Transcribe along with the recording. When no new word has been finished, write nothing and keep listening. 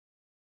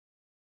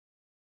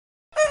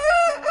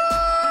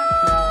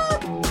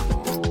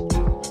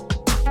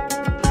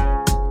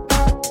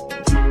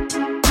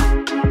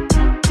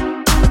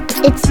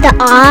It's the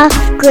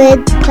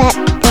Off-Grid Prep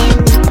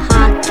Family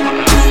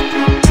Podcast.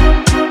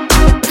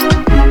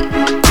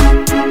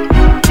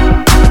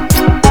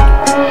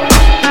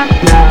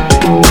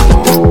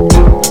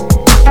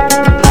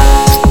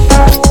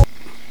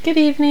 Good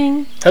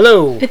evening.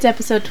 Hello. It's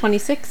episode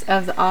 26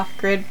 of the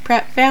Off-Grid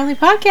Prep Family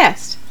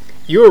Podcast.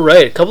 You were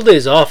right. A couple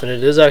days off, and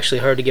it is actually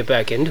hard to get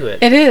back into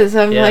it. It is.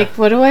 I'm Yeah. like,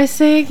 what do I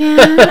say again?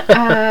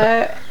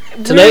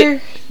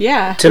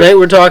 Tonight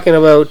we're talking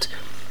about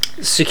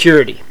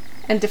security.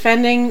 And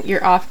defending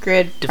your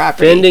off-grid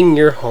property. Defending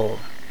your home.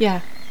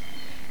 Yeah.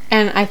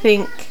 And I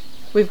think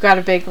we've got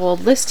a big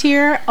old list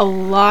here. A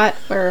lot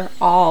or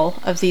all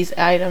of these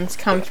items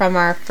come from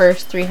our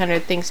first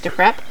 300 things to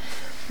prep.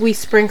 We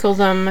sprinkle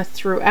them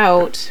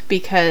throughout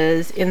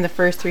because in the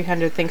first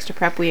 300 things to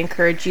prep, we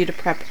encourage you to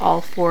prep all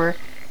 4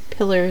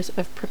 pillars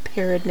of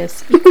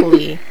preparedness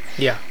equally.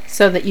 Yeah.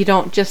 So that you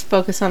don't just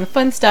focus on the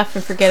fun stuff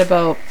and forget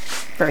about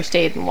first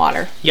aid and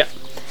water. Yeah.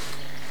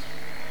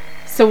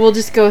 So we'll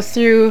just go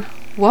through.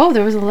 Whoa,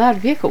 there was a loud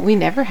vehicle. We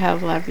never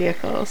have loud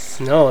vehicles.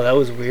 No, that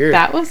was weird.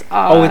 That was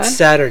odd. Oh, it's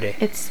Saturday.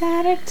 It's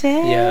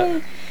Saturday. Yeah.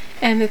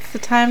 And it's the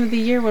time of the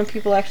year when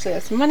people actually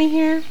have some money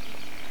here.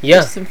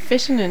 Yeah. There's some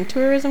fishing and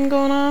tourism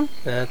going on.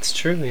 That's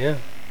true, yeah.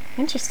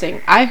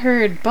 Interesting. I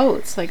heard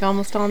boats like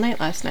almost all night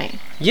last night.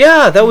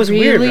 Yeah, that was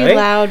really weird, right?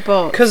 Loud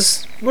boats.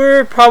 Because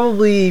we're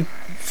probably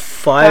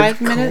 5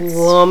 minutes?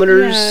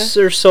 kilometers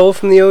or so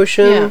from the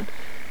ocean. Yeah.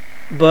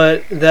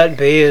 But that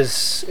bay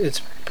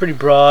it's pretty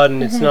broad,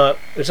 and it's not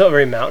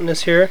very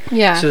mountainous here.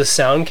 Yeah. So the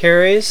sound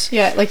carries.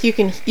 Yeah, like you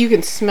can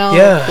smell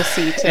Yeah, the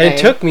sea today. and it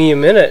took me a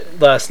minute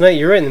last night.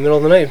 You're right in the middle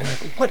of the night. I'm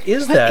like, what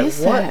is that? What is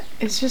that?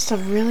 It's just a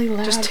really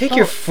loud Just take boat.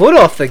 your foot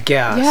off the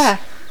gas. Yeah.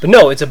 But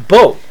no, it's a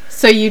boat.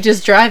 So you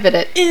just drive it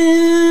at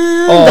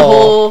the All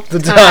whole the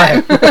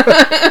time.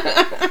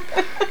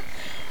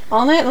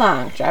 All night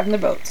long, driving the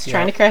boats,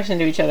 trying to crash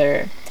into each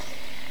other.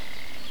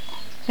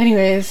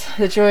 Anyways,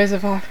 the joys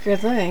of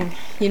off-grid living.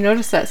 You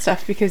notice that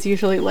stuff because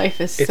usually life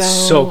is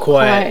so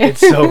quiet. It's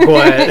so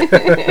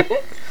quiet.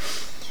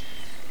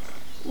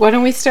 Why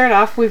don't we start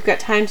off? We've got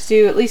time to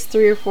do at least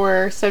 3 or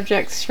 4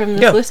 subjects from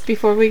this list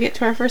before we get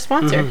to our first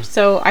sponsor. Mm-hmm.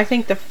 So I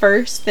think the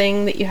first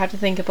thing that you have to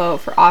think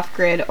about for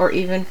off-grid or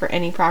even for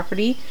any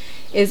property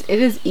is it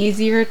is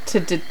easier to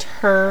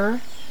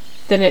deter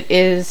than it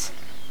is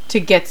to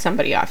get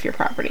somebody off your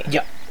property.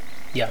 Yeah.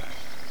 Yeah.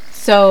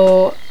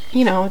 So,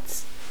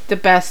 it's the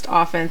best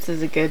offense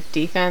is a good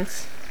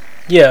defense.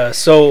 Yeah,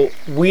 so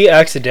we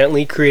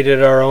accidentally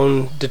created our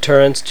own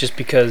deterrence just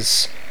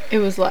because It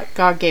was luck.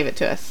 God gave it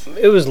to us.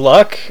 it was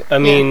luck. I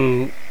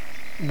mean,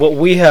 what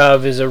we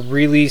have is a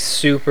really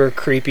super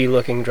creepy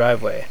looking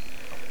driveway.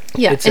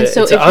 Yeah, It's and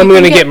so if I'm you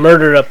going to can get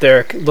murdered up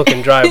there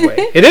looking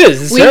driveway. It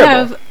is. It's we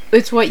terrible.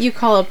 it's what you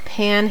call a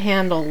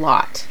panhandle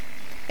lot.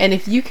 And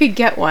if you could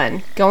get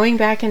one, going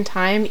back in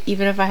time,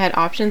 even if I had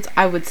options,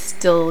 I would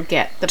still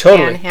get the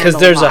Totally, panhandle because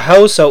there's lot. a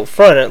house out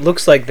front. It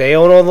looks like they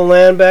own all the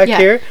land back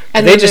here.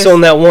 And They then just there's- own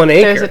that 1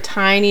 acre. There's a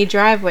tiny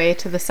driveway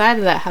to the side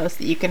of that house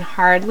that you can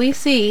hardly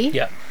see.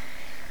 Yeah.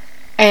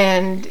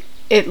 And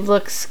it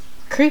looks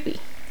creepy.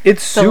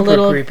 It's The super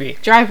little creepy.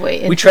 driveway.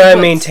 We into try the and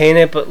woods. maintain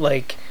it, but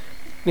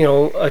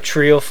a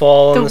tree will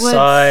fall on the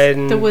side,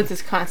 and The woods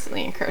is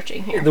constantly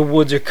encroaching here. the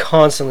woods are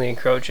constantly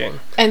encroaching.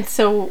 And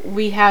so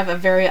we have a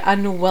very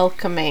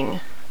unwelcoming,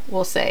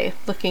 we'll say,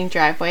 looking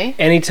driveway.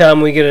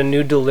 Anytime we get a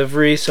new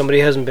delivery, somebody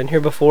hasn't been here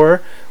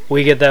before,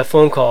 we get that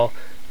phone call.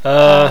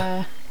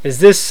 Is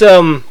this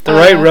the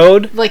right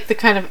road? Like the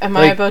kind of, am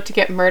I about to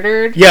get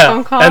murdered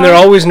phone call? And they're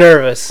always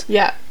nervous.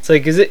 Yeah. It's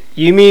like,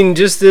 you mean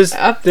just this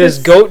Up this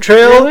this- goat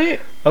trail? Really?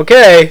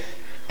 Okay.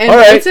 And All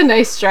right. it's a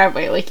nice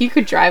driveway. Like, you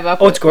could drive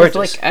up It's gorgeous.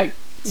 with like a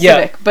Yeah,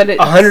 Civic, but it's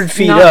 100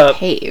 feet not up.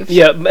 paved.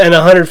 Yeah, and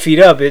 100 feet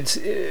up, it's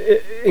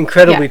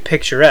incredibly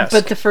picturesque.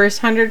 But the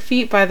first 100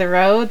 feet by the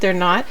road, they're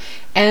not.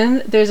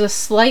 And there's a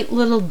slight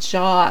little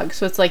jog.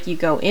 So it's like you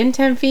go in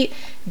 10 feet,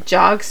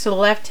 jogs to the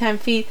left 10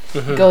 feet,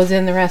 goes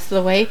in the rest of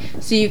the way.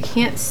 So you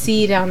can't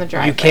see down the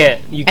driveway.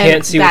 You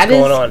can't see what's that is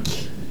going on.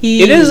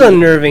 key. It is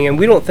unnerving, and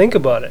we don't think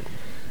about it.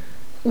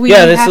 We Yeah,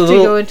 have that's to a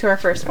little- go into our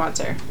first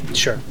sponsor.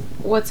 Sure.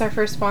 What's our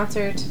first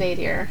sponsor today,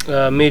 dear?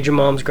 Major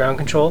Mom's Ground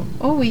Control.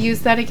 Oh, we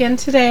used that again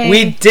today.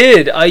 We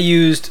did. I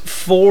used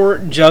 4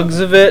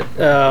 jugs of it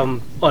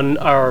on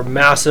our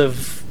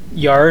massive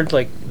yard,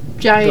 like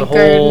Giant the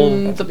whole-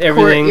 garden, the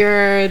everything.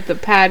 courtyard, the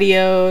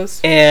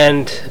patios.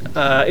 and it was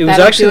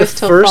That'll actually do the us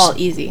till fall first.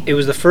 easy. It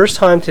was the first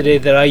time today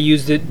that I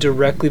used it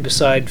directly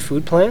beside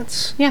food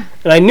plants, Yeah.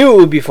 and I knew it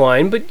would be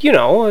fine. But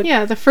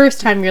Yeah, the first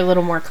time you're a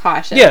little more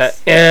cautious. yeah,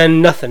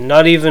 and nothing.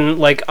 Not even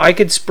like I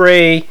could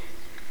spray.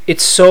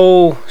 It's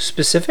so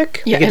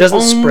specific. Yeah, Like it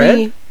doesn't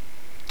spread.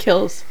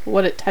 Kills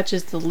what it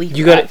touches the leaf.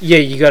 You got of.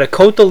 you got to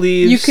coat the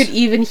leaves. You could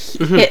even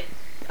hit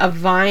a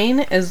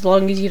vine as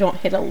long as you don't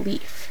hit a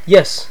leaf.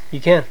 Yes, you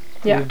can.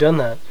 Yeah. We've done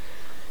that.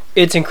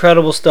 It's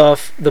incredible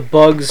stuff. The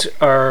bugs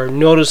are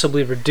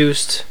noticeably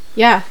reduced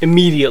Yeah.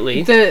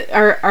 immediately.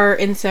 Our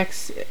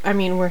insects, I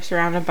mean, we're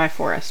surrounded by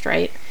forest,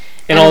 right?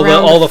 And And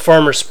all the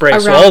farmers spray,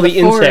 so around all the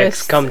insects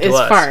forest come to is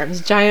us.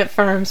 farms, giant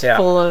farms Yeah.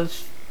 full of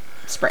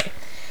spray.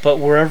 But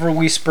wherever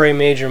we spray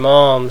Major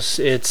Moms,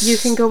 it's You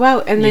can go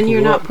out, and You then can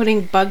you're go not out.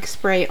 putting bug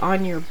spray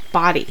on your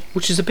body.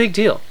 which is a big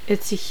deal.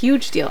 It's a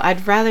huge deal.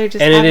 I'd rather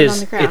just And have it it on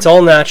the is. ground. It's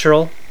all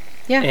natural.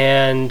 Yeah.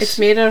 And It's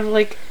made out of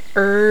like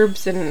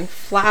herbs and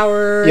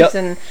flowers Yep.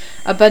 and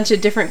a bunch of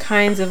different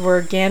kinds of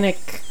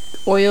organic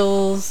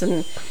oils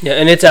and yeah,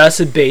 and it's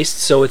acid based,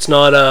 so it's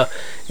not a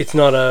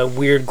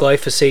weird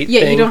glyphosate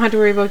yeah, thing. you don't have to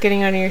worry about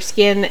getting on your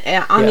skin.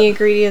 On Yeah. the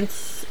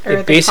ingredients or It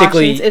the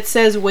basically- cautions, it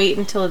says wait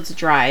until it's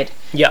dried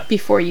Yeah.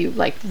 before you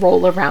like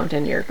roll around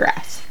in your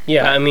grass.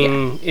 Yeah, I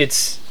mean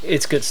it's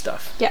good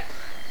stuff. Yeah.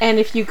 And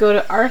if you go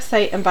to our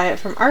site and buy it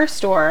from our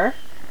store,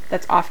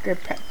 that's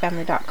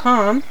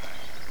offgridprepfamily.com,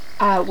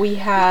 we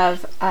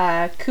have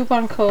a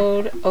coupon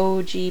code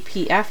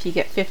OGPF. You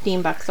get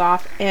 $15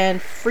 off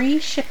and free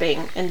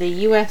shipping in the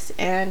US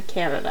and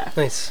Canada.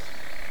 Nice.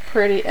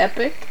 Pretty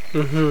epic.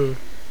 Mhm.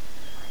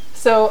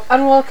 So,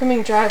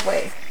 unwelcoming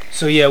driveway.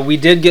 So yeah, we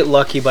did get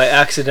lucky by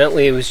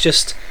accidentally. It was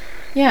just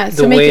Yeah, The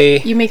so way-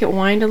 you make it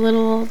wind a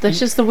little. That's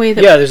just the way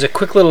that yeah. There's a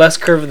quick little S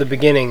curve at the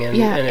beginning, and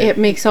yeah, and it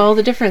makes all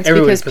the difference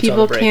everybody because puts on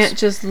people the brakes. can't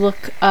just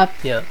look up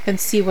yeah. and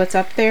see what's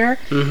up there.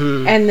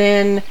 Mm-hmm. And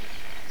then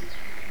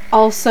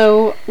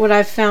also what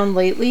I've found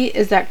lately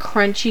is that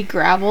crunchy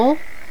gravel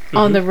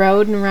on Mhm. the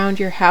road and around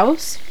your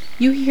house,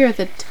 you hear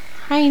the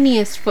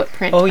tiniest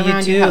footprint Oh, you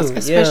around your house, do,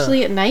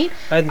 especially at night.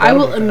 hadn't I thought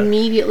will about that.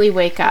 immediately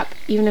wake up,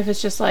 even if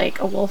it's just like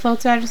a wolf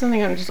outside or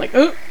something. I'm just like,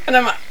 oh, and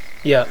I'm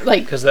Yeah,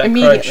 like 'cause that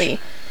immediately. crunch.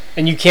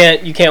 And you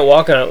can't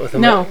walk on it with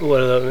them No.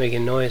 without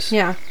making noise.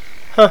 Yeah.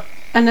 Huh.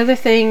 Another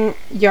thing,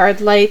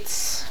 yard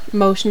lights,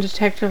 motion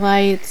detector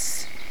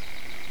lights.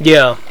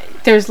 Yeah,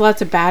 There's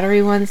lots of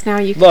battery ones now.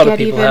 You a can lot get of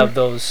people even. have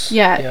those.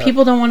 Yeah,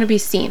 people don't want to be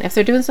seen. If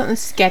they're doing something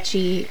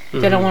sketchy,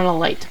 they don't Mhm. want a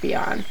light to be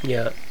on.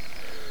 Yeah.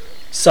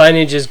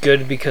 Signage is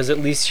good because at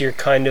least you're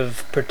kind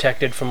of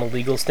protected from a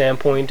legal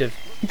standpoint. If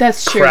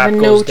That's true. crap The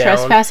no goes down.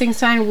 trespassing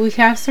sign. We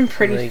have some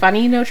pretty Like-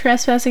 funny no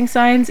trespassing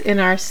signs in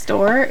our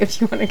store.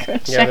 If you want to go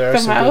yeah, check there are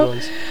them some good out,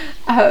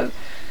 ones.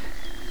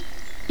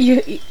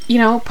 you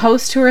know,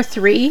 post 2 or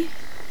 3,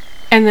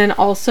 and then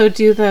also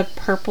do the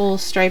purple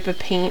stripe of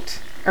paint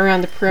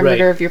around the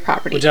perimeter Right. of your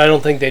property. Which I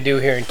don't think they do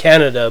here in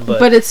Canada, but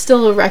But it's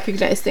still a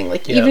recognized thing.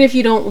 Like Yeah. even if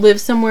you don't live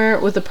somewhere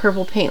with a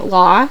purple paint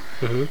law,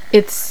 Mhm.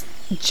 it's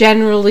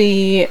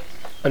generally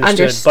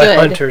understood by understood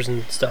hunters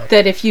and stuff.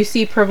 that if you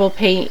see purple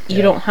paint, you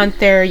Yeah. don't hunt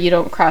there, you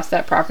don't cross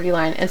that property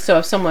line. And so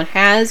if someone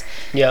has,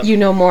 Yeah. you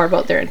know more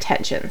about their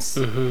intentions.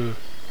 Mm-hmm.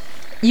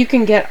 You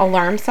can get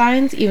alarm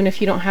signs even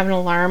if you don't have an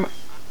alarm.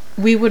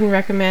 We wouldn't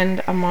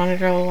recommend a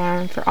monitor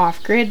alarm for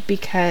off-grid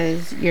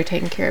because you're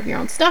taking care of your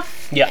own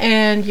stuff Yeah.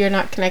 and you're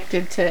not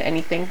connected to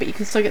anything, but you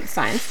can still get the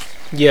signs.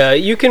 Yeah,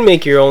 you can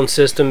make your own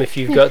system if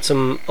you've got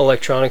some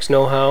electronics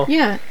know-how.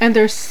 Yeah, and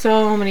there's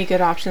so many good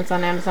options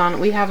on Amazon.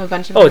 We have a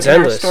bunch of Oh, them it's in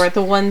endless. our store.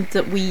 The ones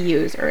that we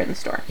use are in the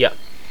store. Yeah.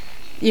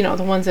 You know,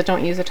 the ones that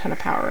don't use a ton of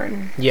power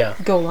and Yeah.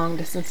 go long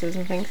distances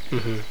and things.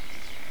 Mm-hmm.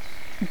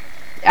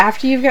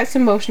 After you've got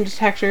some motion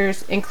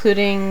detectors,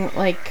 including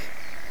like,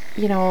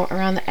 you know,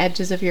 around the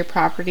edges of your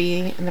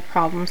property and the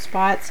problem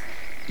spots,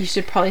 you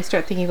should probably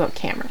start thinking about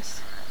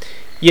cameras.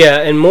 Yeah,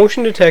 and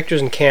motion detectors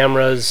and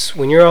cameras,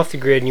 when you're off the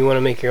grid and you want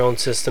to make your own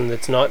system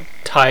that's not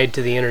tied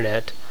to the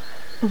internet,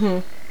 Mm-hmm.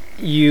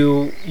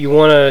 you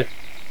want to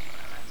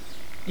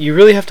you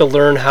really have to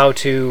learn how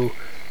to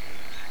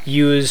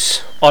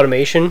use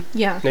automation.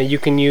 Yeah. Now you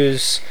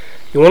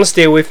want to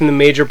stay away from the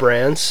major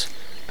brands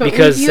But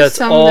because we've used that's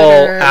some all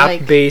that are, app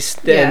like-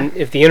 based, yeah. and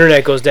if the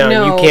internet goes down,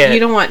 No, you can't. you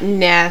don't want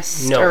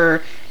Nest No.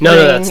 or None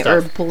of that Ring stuff.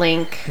 or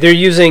Blink. They're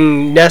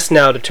using Nest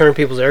now to turn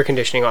people's air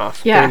conditioning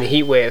off Yeah. during the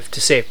heat wave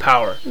to save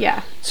power.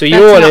 Yeah. So you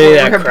That's don't want not any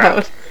what of that we're crap.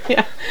 about.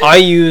 Yeah. I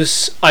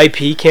use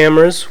IP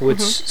cameras, which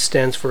Mm-hmm.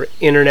 stands for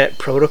Internet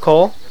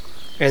Protocol,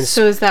 and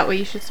So is that what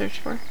you should search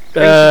for?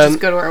 Or you should just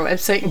go to our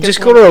website and get just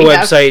the go to our ones we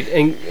have? website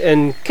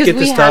and Because get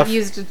we the stuff. have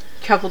used a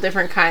couple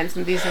different kinds,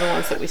 and these are the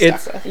ones that we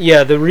It's stuck with.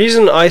 yeah. The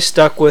reason I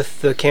stuck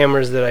with the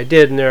cameras that I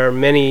did, and there are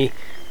many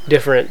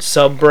different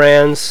sub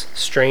brands,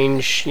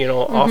 strange,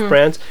 Mm-hmm. off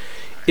brands,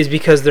 is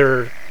because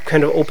they're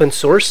kind of open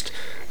sourced,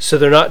 so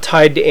they're not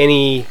tied to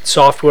any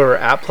software or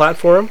app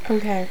platform.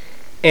 Okay.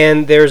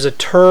 And there's a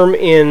term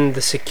in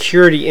the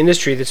security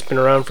industry that's been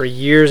around for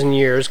years and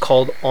years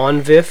called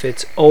ONVIF.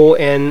 It's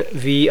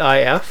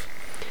ONVIF.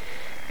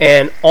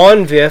 And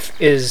ONVIF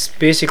is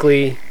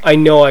basically, I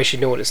know I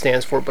should know what it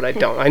stands for, but I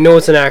don't. I know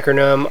it's an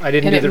acronym. I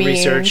didn't And do it the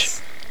research.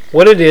 means-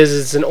 What it is,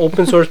 it's an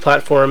open source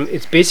platform.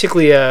 It's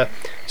basically a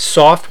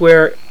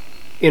software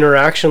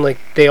interaction. Like,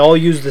 they all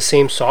use the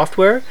same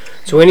software.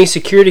 So any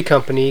security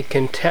company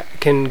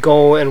can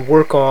go and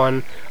work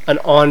on an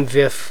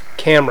ONVIF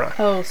camera.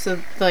 Oh, so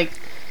like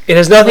It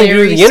has nothing to do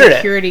with every the internet.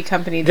 security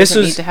company This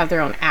doesn't was- need to have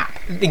their own app.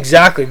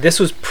 Exactly. This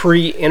was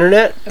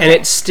pre-internet, and Okay.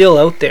 it's still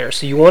out there.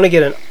 So you want to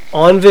get an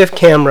ONVIF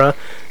camera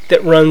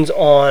that runs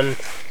on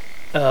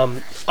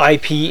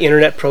IP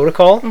Internet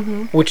Protocol,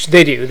 which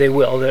they do. They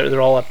will.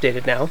 They're all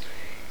updated now.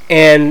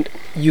 and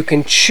you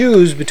can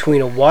choose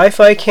between a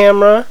Wi-Fi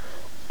camera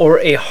or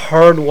a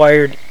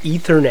hardwired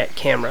Ethernet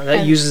camera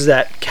that uses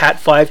that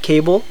Cat5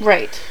 cable.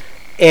 Right.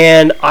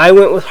 And I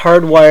went with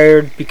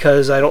hardwired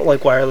because I don't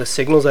like wireless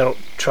signals. I don't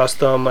trust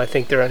them. I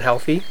think they're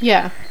unhealthy.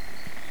 Yeah.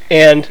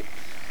 And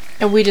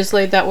we just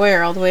laid that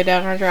wire all the way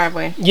down our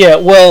driveway. yeah,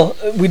 well,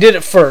 we did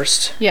it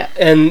first. Yeah.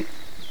 And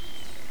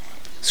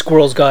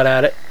squirrels got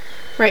at it.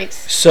 Right.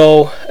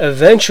 So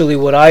eventually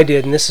what I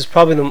did, and this is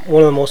probably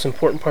one of the most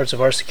important parts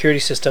of our security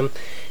system,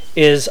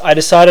 is I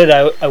decided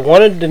I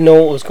wanted to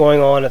know what was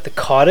going on at the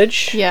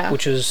cottage,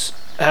 which was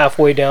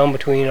halfway down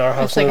between our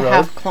house It's and like the a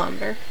road. half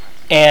kilometer.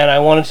 And I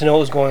wanted to know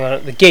what was going on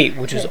at the gate,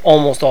 which is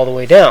almost all the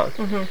way down.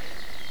 Mm-hmm.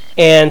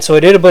 And so I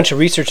did a bunch of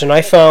research, and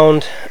I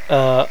found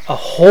a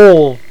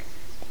whole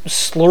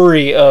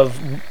slurry of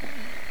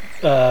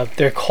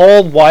they're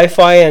called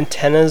Wi-Fi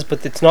antennas,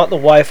 but it's not the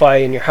Wi-Fi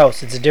in your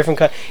house. It's a different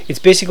kind. It's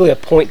basically a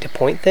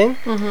point-to-point thing.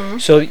 Mm-hmm.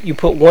 So you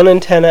put one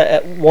antenna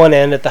at one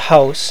end at the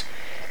house,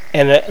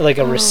 and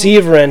a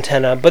receiver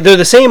antenna, but they're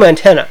the same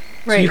antenna.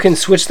 Right. So you can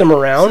switch them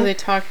around. So they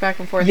talk back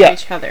and forth Yeah. to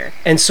each other.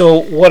 And so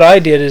what I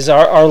did is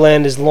our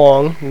land is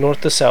long,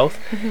 north to south,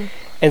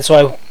 and so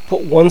I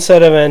put one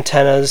set of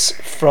antennas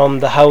from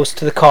the house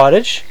to the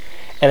cottage,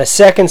 and a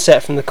second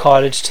set from the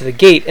cottage to the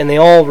gate, and they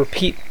all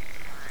repeat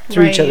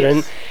through each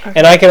other.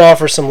 And I can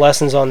offer some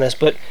lessons on this,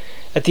 but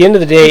at the end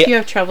of the day, if you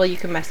have trouble, you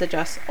can message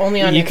us.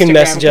 Only on you Instagram, can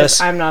message 'cause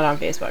us. I'm not on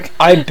Facebook.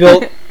 I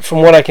built,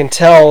 from what I can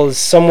tell, is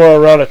somewhere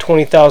around a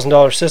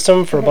 $20,000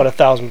 system for about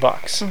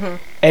 $1,000,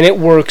 and it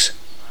works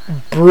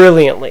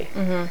brilliantly.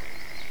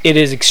 It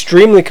is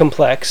extremely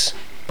complex,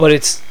 but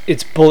it's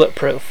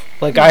bulletproof.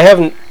 Like I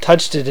haven't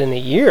touched it in a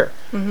year.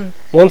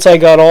 Once I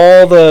got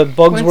all the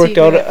bugs worked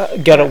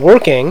out, got it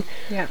working.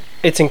 Yeah.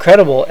 It's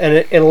incredible, and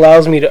it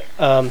allows me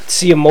to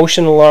see a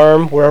motion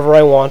alarm wherever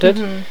I want it.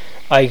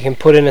 I can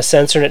put in a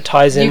sensor and it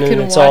ties in,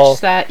 and it's all.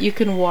 You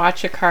can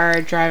watch a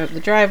car drive up the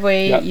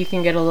driveway. Yep. You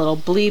can get a little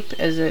bleep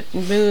as it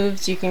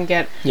moves. You can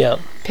get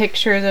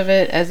pictures of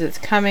it as it's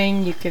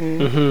coming. You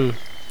can.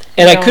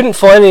 And I couldn't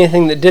find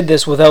anything that did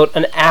this without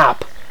an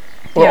app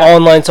or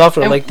online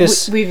software and like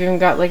this. We've even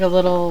got like a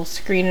little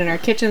screen in our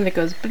kitchen that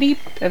goes bleep,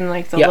 and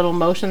like the little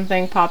motion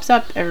thing pops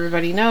up.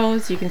 Everybody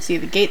knows. You can see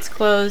the gates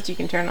closed. You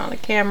can turn on the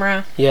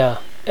camera. Yeah.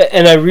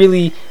 And I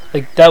really,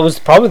 that was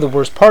probably the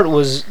worst part,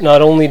 was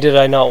not only did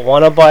I not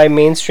want to buy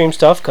mainstream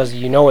stuff, because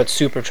it's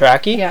super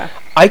tracky,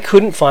 I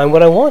couldn't find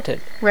what I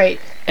wanted. Right.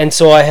 And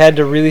so I had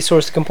to really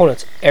source the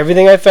components.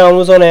 Everything I found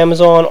was on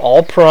Amazon,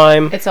 all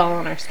Prime. It's all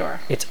in our store.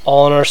 It's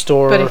all in our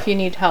store. But if you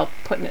need help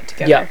putting it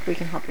together, we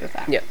can help you with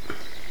that. Yeah.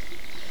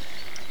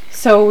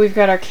 So we've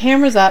got our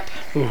cameras up.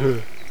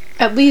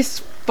 At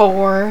least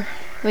 4.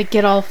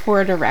 Get all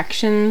 4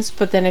 directions.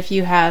 But then if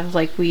you have,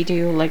 like we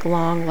do,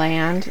 long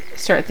land,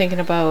 start thinking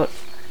about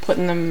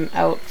putting them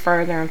out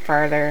farther and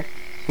farther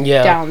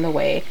down the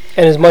way.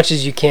 And as much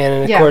as you can.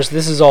 And of course,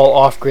 this is all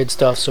off-grid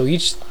stuff. So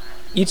each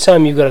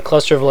time you've got a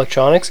cluster of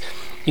electronics,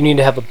 you need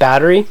to have a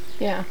battery.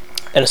 Yeah.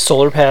 And a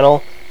solar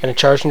panel and a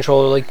charge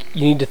controller.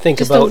 You need to think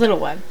about just a little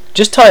one.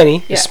 Just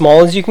tiny, as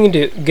small as you can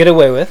get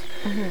away with.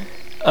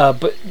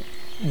 But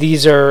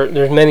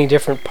there's many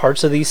different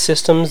parts of these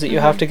systems that you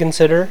have to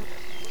consider,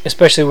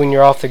 especially when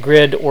you're off the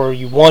grid, or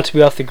you want to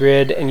be off the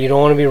grid and you don't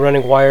want to be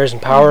running wires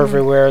and power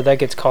everywhere. That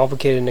gets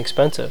complicated and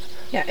expensive.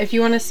 Yeah, if you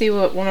want to see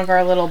what one of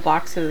our little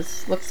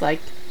boxes looks like,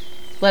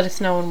 let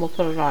us know and we'll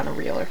put it on a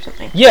reel or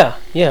something. Yeah.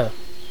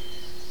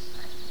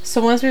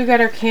 So once we've got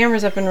our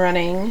cameras up and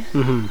running,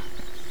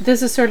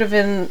 this is sort of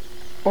in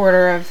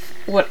order of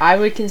what I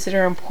would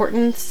consider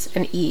importance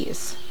and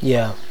ease.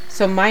 Yeah.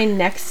 So my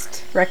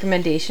next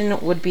recommendation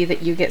would be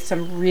that you get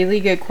some really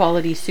good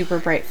quality super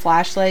bright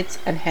flashlights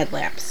and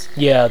headlamps.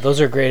 Yeah,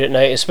 those are great at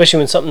night, especially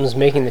when something's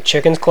making the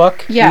chickens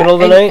cluck in the middle of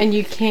the night. And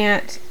you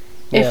can't,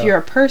 if you're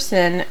a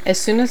person, as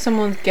soon as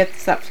someone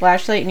gets that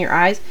flashlight in your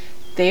eyes,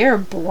 they are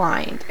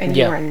blind and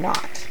you are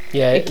not.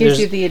 Yeah, it gives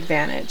you the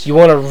advantage. You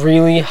want a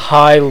really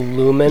high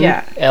lumen,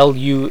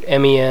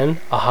 Lumen,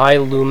 a high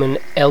lumen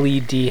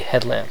LED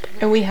headlamp.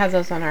 And we have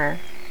those on our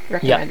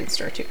recommended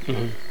store too.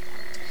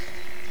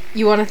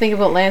 You want to think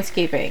about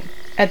landscaping.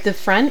 At the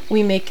front,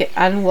 we make it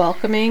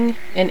unwelcoming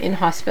and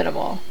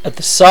inhospitable. At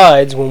the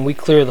sides, when we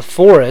clear the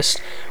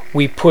forest,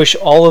 we push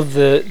all of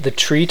the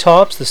tree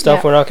tops, the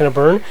stuff we're not going to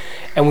burn,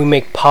 and we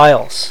make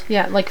piles.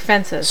 Yeah, like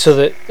fences. So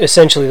that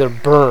essentially they're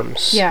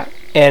berms. Yeah.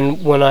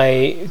 And when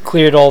I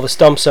cleared all the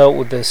stumps out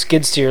with the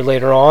skid steer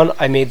later on,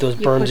 I made those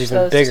berms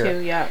even bigger. Too,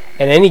 yeah.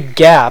 And any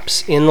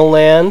gaps in the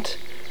land,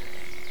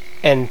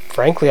 and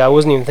frankly, I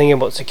wasn't even thinking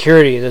about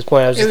security at this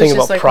point. I was just thinking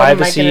about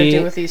privacy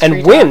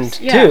and wind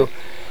too.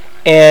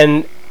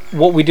 And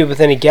what we did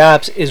with any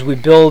gaps is we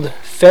build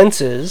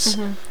fences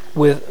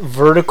with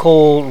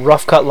vertical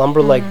rough cut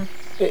lumber, like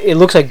it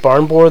looks like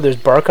barn board. There's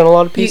bark on a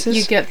lot of pieces.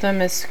 You get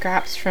them as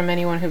scraps from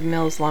anyone who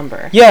mills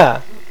lumber.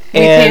 Yeah. We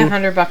pay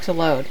 $100 a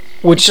load.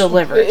 Which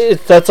delivered.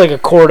 That's like a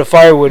cord of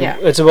firewood. Yeah.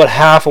 It's about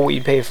half of what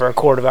you pay for a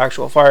cord of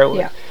actual firewood.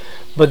 Yeah.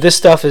 But this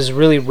stuff is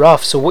really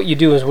rough. So what you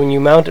do is when you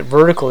mount it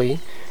vertically,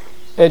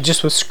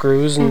 just with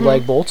screws and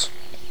lag bolts,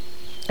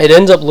 It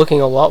ends up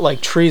looking a lot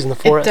like trees in the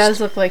forest. It does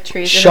look like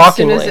trees.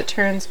 Shockingly. And as soon as it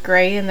turns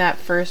gray in that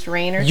first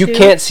rain or You two,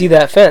 can't see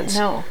that fence.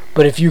 No.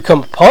 But if you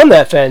come upon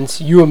that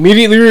fence, you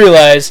immediately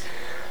realize,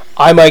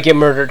 I might get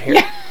murdered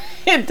here.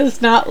 It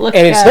does not look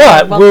And it's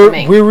not.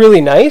 welcoming. We're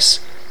really nice,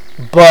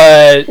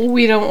 but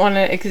We don't want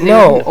to exude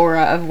No. an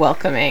aura of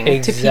welcoming to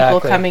people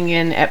Exactly. coming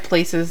in at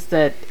places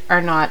that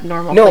are not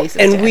normal no. places.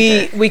 And to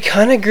we enter.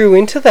 kind of grew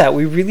into that.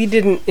 We really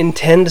didn't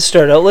intend to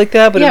start out like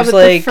that, but yeah, it was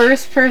but like, the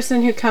first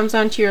person who comes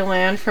onto your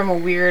land from a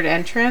weird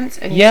entrance,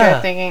 and you Yeah.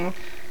 start thinking,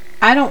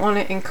 I don't want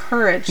to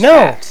encourage No.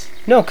 that.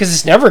 no, because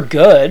it's never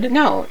good.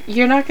 No,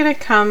 you're not going to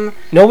come.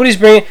 Nobody's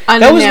bringing.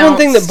 That was one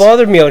thing that Unannounced.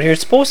 bothered me out here.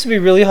 It's supposed to be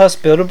really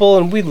hospitable,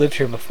 and we lived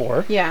here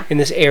before. Yeah. In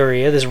this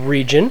area, this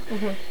region.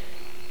 Mhm.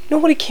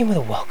 Nobody came with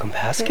a welcome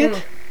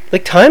basket.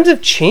 Like, times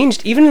have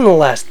changed, even in the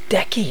last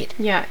decade.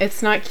 Yeah,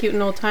 it's not cute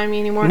and old-timey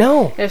anymore.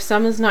 No. If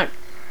someone's not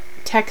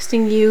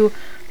texting you,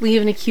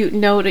 leaving a cute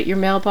note at your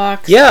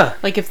mailbox. Yeah.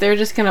 Like, if they're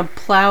just going to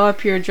plow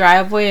up your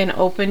driveway and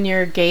open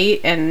your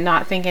gate and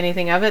not think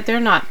anything of it, they're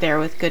not there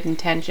with good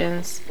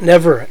intentions.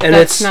 Never. And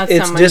That's not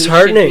it's someone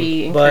disheartening.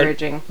 you should be but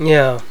encouraging.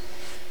 yeah.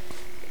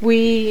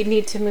 We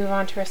need to move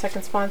on to our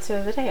second sponsor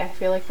of the day. I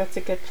feel like that's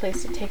a good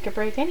place to take a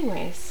break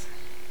anyways.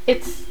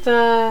 It's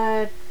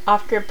the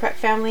Off-Grid Prep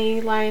family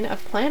line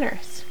of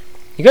planners.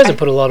 You guys have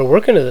put a lot of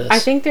work into this. I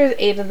think there's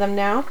 8 of them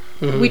now.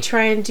 Mhm. We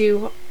try and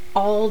do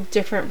all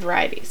different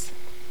varieties.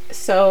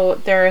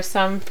 So there are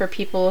some for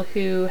people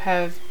who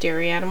have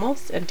dairy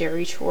animals and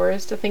dairy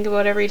chores to think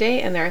about every day,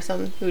 and there are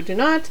some who do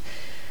not.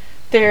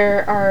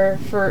 There are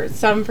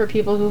some for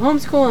people who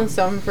homeschool and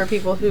some for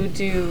people who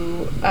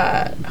do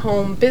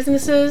home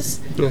businesses.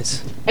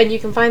 Nice. And you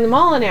can find them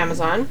all on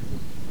Amazon,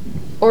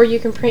 or you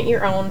can print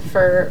your own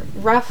for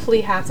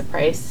roughly half the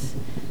price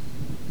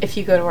if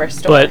you go to our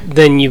store. But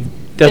then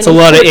that's a And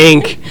lot of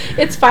ink.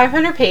 It's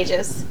 500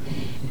 pages,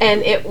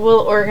 and it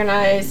will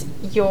organize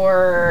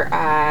your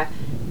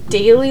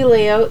daily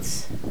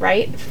layouts,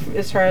 right?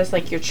 As far as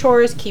like your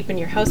chores, keeping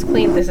your house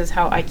clean. This is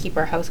how I keep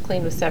our house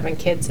clean with 7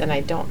 kids, and I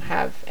don't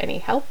have any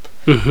help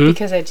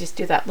because I just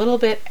do that little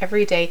bit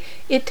every day.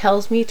 It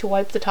tells me to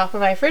wipe the top of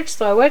my fridge,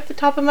 so I wipe the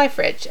top of my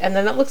fridge, and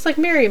then it looks like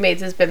Mary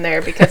Maids has been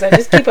there because I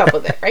just keep up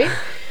with it, right?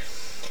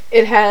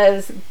 It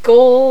has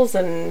goals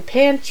and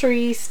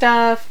pantry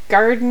stuff,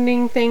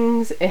 gardening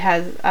things. It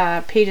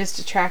has pages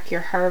to track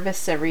your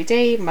harvests every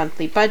day,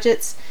 monthly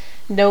budgets,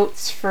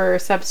 notes for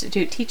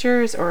substitute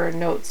teachers or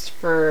notes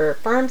for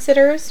farm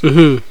sitters,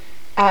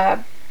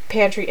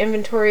 pantry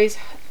inventories,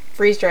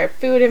 freeze-dried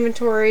food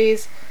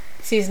inventories,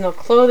 seasonal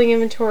clothing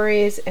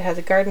inventories. It has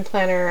a garden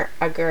planner,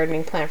 a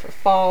gardening plan for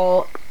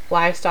fall,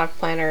 livestock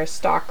planner,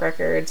 stock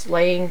records,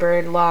 laying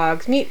bird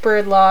logs, meat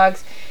bird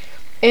logs,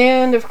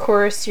 and of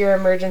course your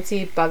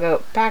emergency bug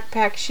out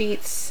backpack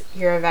sheets,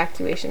 your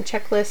evacuation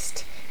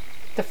checklist,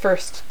 the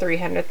first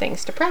 300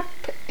 things to prep,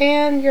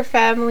 and your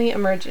family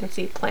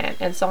emergency plan.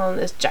 And it's all in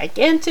this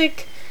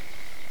gigantic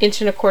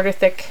 1.25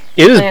 thick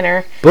It is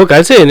planner. book.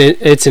 I'd say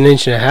it's 1.5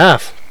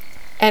 inches.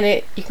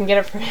 And you can get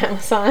it from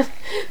Amazon.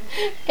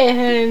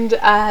 And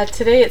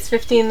today it's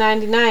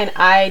 $15.99.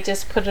 I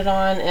just put it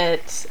on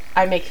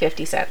I make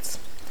 50 cents.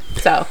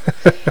 So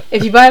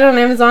if you buy it on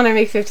Amazon, I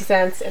make 50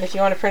 cents. And if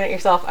you want to print it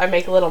yourself, I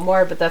make a little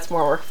more, but that's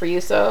more work for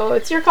you. So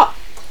it's your call.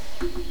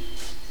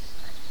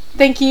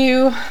 Thank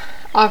you,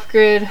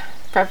 Off-Grid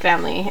Prep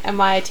family, and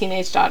my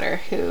teenage daughter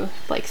who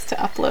likes to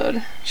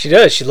upload. She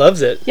does. She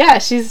loves it. Yeah,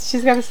 she's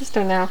got a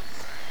system now.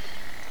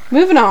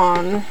 Moving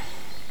on.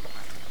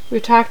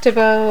 We've talked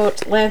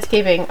about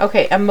landscaping.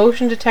 Okay, a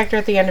motion detector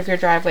at the end of your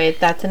driveway.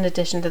 That's in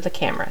addition to the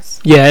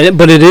cameras. Yeah,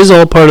 but it is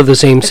all part of the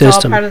same It's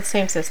system. all part of the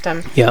same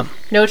system. Yeah.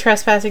 No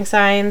trespassing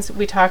signs.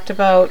 We talked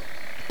about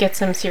get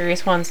some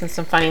serious ones and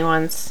some funny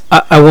ones.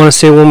 I want to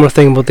say one more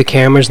thing about the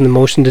cameras and the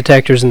motion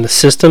detectors and the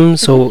system.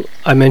 So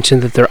I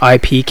mentioned that they're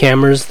IP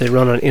cameras. They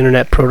run on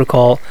internet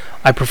protocol.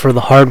 I prefer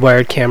the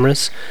hardwired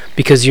cameras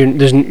because you're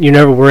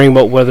never worrying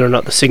about whether or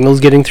not the signal's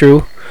getting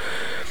through.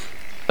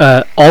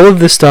 All of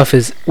this stuff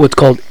is what's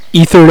called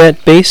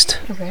Ethernet based.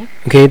 Okay.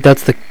 Okay,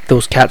 that's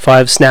those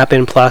Cat5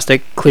 snap-in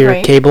plastic clear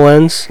Right. cable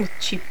ends. With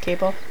cheap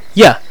cable.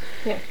 Yeah.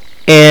 Yeah.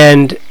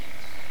 And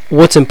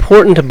what's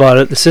important about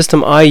it, the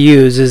system I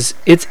use is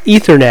it's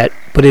Ethernet,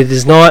 but it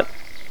is not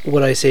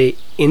what I say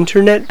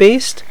internet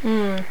based.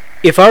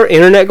 If our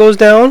internet goes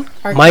down,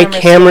 Our my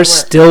cameras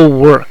still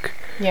work.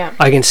 Yeah.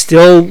 I can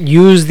still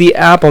use the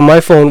app on my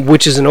phone,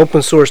 which is an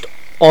open sourced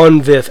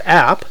OnVIF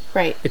app.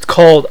 Right. It's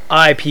called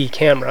IP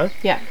Camera.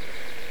 Yeah.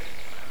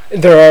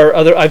 There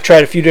are I've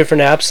tried a few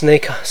different apps,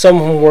 and some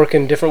of them work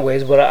in different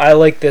ways, but I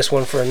like this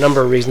one for a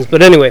number of reasons.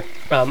 But anyway,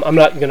 I'm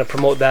not going to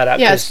promote that app.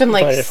 Yeah, it's been you'll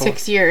find like a different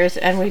 6 years,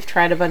 and we've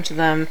tried a bunch of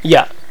them.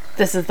 Yeah.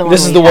 This is the one.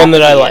 This is the one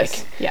that I use.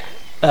 like.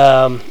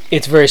 Yeah.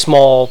 It's very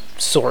small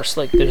source,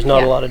 like there's not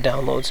Yeah. a lot of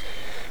downloads.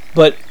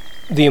 But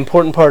the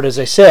important part, as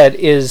I said,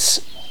 is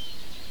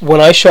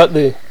when I shut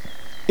the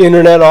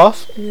internet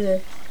off,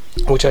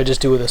 which I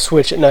just do with a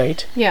switch at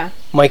night, Yeah.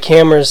 my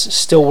cameras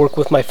still work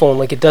with my phone.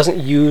 Like it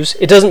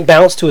doesn't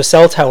bounce to a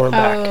cell tower and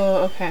back.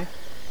 Oh, okay.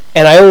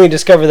 And I only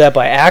discovered that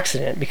by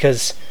accident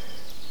because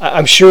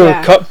I'm sure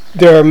Yeah.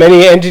 there are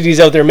many entities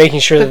out there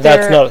making sure that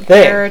that's not a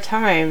thing. There are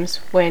times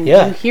when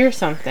Yeah. you hear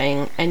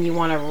something and you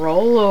want to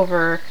roll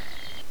over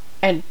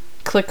and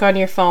click on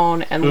your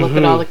phone and look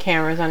at all the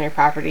cameras on your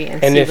property and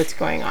see what's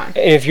going on.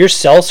 And if your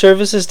cell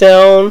service is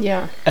down,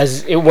 Yeah.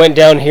 as it went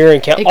down here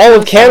in It all of goes down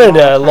all Canada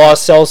the time.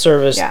 lost cell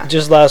service Yeah.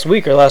 just last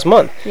week or last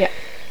month. Yeah.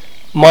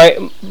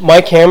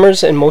 My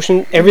cameras and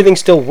motion, everything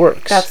still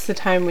works. That's the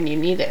time when you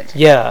need it.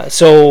 Yeah,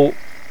 so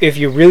if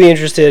you're really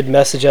interested,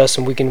 message us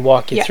and we can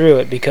walk you through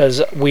it,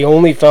 because we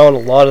only found a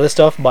lot of this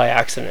stuff by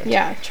accident.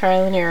 Yeah,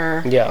 trial and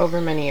error over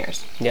many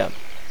years. Yeah.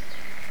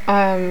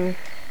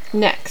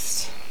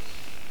 Next,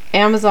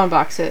 Amazon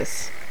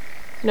boxes.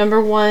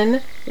 Number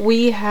 1,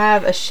 we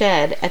have a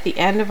shed at the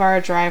end of our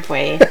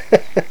driveway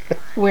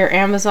where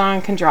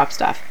Amazon can drop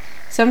stuff.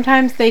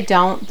 Sometimes they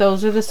don't.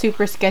 Those are the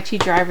super sketchy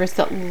drivers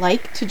that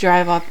like to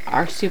drive up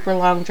our super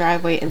long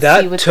driveway and see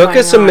That what's took going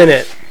us a on.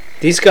 minute.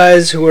 These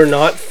guys who are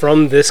not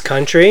from this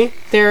country,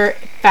 They're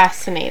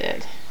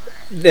fascinated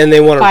and they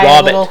want to by a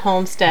rob little it.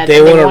 homestead. They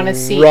and they wanna want to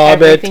see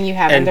rob it everything you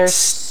have, and and they're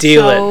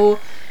steal it. so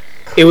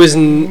It was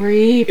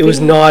creepy. it was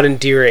not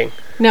endearing.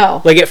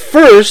 No, Like at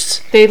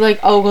first, they like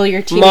ogle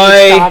your teenage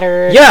my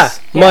daughters.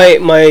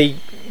 my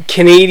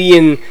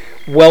Canadian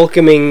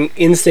welcoming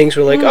instincts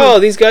were like, oh,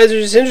 these guys are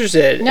just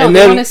interested. No, and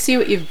they then want to see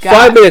what you've got.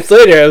 5 minutes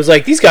later, I was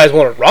like, these guys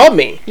want to rob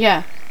me,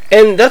 Yeah,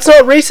 and that's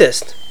not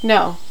racist.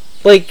 no.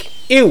 Like,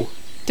 ew.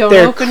 Don't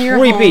They're open your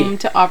creepy. home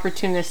to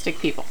opportunistic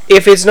people.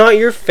 If it's not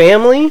your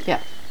family, Yeah,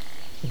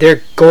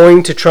 they're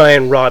going to try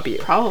and rob you.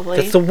 probably.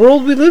 That's the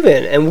world we live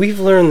in, and we've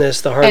learned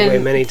this the hard way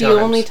many times. The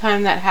only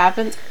time that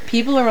happens,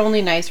 people are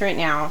only nice right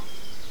now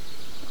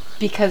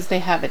because they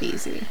have it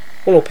easy.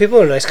 Well,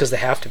 people are nice because they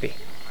have to be.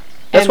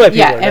 That's why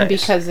people are nice. and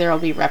because there will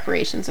be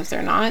reparations if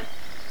they're not.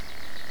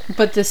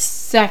 But the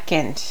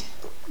second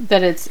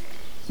that it's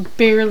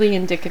barely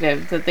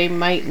indicative that they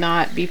might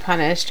not be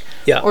punished,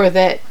 or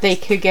that they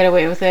could get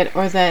away with it,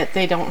 or that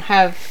they don't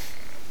have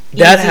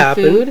that easy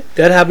happened. food.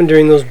 That happened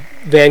during those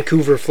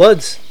Vancouver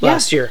floods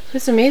last year.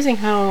 It's amazing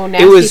how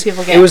nasty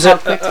people get. It was how a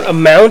quickly.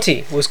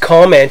 Mountie was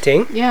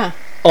commenting Yeah,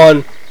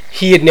 on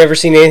he had never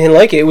seen anything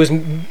like it. It was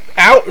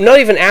not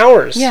even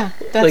hours. yeah,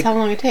 that's Like, how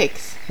long it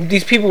takes.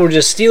 these people were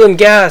just stealing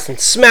gas and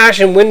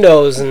smashing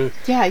windows, and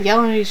Yeah,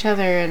 yelling at each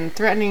other and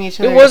threatening each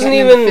other. it wasn't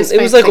getting into even. fist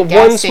It was fights like at a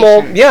gas one small.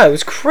 stations. Yeah, it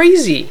was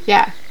crazy.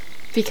 Yeah,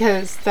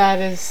 because that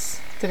is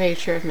the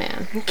nature of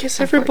man. I guess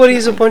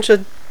everybody's a bunch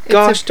of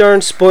gosh a-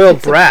 darn spoiled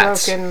It's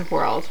brats. a broken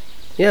world.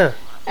 Yeah.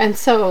 And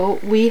so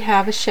we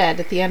have a shed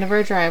at the end of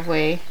our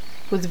driveway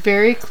with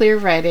very clear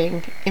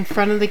writing in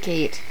front of the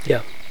gate.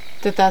 Yeah.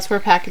 That's where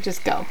packages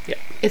go. Yeah.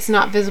 It's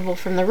not visible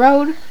from the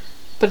road,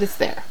 but it's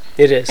there.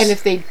 It is. And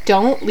if they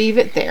don't leave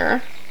it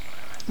there,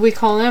 we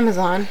call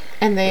Amazon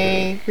and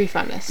they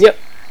refund us. Yep.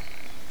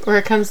 Or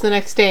it comes the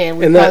next day and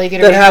we and probably get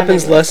a that refund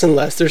happens anyway. less and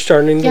less. They're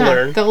starting to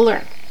learn. They'll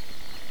learn.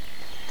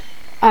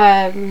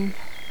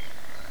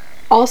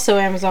 Also,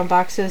 Amazon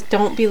boxes.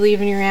 Don't be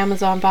leaving your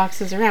Amazon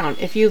boxes around.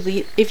 If you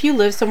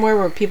live somewhere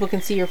where people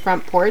can see your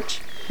front porch,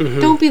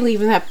 don't be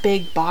leaving that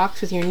big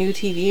box with your new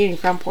TV in your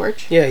front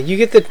porch. Yeah, you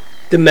get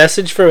the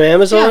message from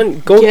Amazon. Yeah,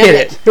 go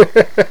get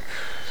it.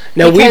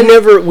 Now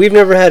Because- we've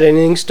never had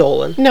anything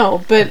stolen.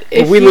 No, but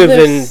if we you live live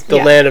in the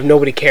yeah, land of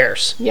nobody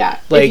cares. Yeah,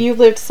 Like- if you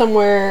lived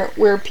somewhere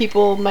where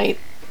people might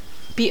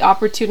be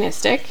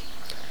opportunistic.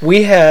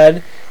 We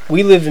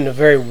lived in a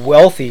very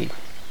wealthy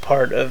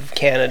part of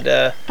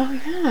Canada Oh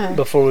yeah.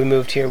 before we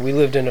moved here. We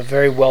lived in a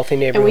very wealthy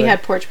neighborhood. And we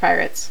had porch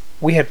pirates.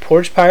 We had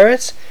porch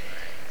pirates.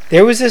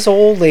 There was this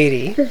old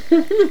lady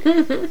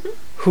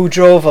who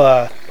drove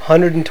a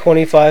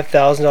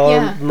 $125,000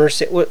 Yeah.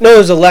 Mercedes. No, it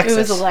was a Lexus. It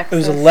was a Lexus. It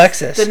was a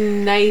Lexus. The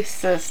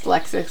nicest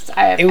Lexus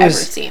I have ever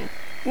seen.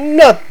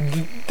 Not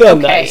the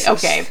nicest.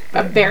 Okay,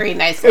 a very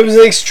nice. It was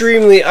an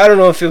extremely. I don't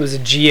know if it was a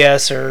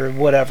GS or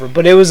whatever,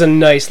 but it was a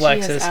nice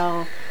Lexus.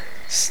 GSL.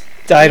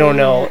 I don't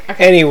know.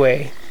 Okay.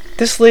 Anyway,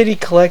 this lady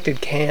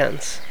collected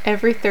cans.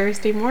 Every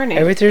Thursday morning.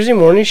 Every Thursday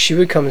morning, she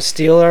would come and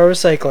steal our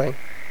recycling.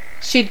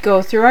 She'd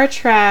go through our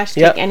trash,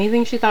 take Yep.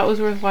 anything she thought was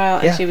worthwhile,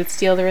 and Yeah. she would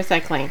steal the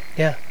recycling.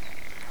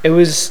 It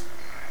was.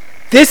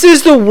 This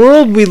is the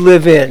world we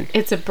live in.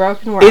 It's a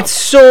broken world. It's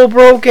so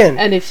broken.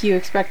 And if you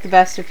expect the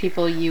best of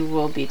people, you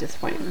will be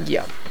disappointed.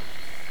 Yeah.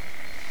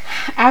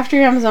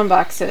 After Amazon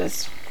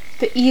boxes,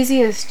 the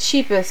easiest,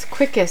 cheapest,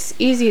 quickest,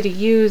 easy to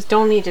use,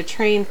 don't need to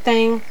train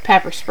thing,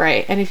 pepper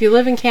spray. And if you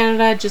live in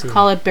Canada, just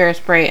call it bear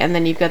spray, and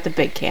then you've got the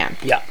big can.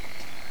 Yeah.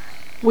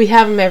 We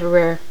have them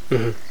everywhere.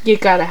 Mhm. You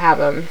gotta have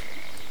them.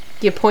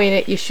 You point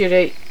it, you shoot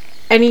it.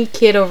 Any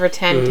kid over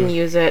 10 can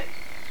use it.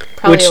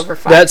 Probably Which over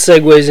 5. that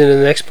segues into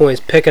the next point: is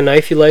pick a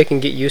knife you like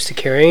and get used to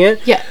carrying it.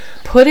 Yeah,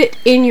 put it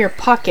in your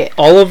pocket.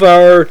 All of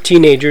our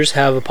teenagers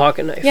have a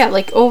pocket knife. Yeah,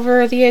 like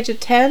over the age of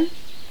 10,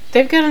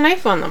 they've got a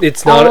knife on them.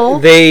 It's all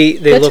not. They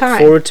the look time.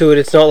 forward to it.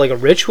 It's not like a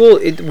ritual.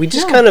 We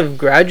just No. kind of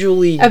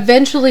gradually.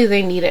 Eventually,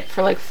 they need it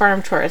for like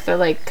farm chores. They're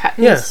like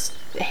cutting Yeah.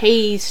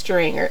 hay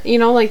string, or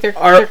like they're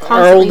Our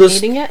constantly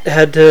oldest needing it.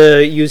 had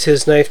to use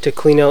his knife to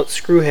clean out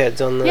screw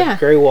heads on the Yeah.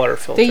 grey water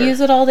filter. They use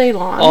it all day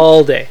long.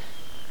 all day.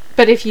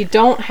 But if you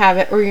don't have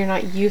it, or you're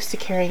not used to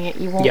carrying it,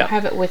 you won't Yeah.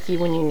 have it with you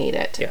when you need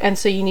it. Yeah. And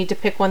so you need to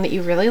pick one that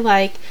you really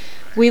like.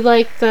 We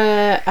like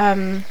the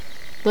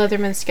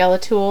Leatherman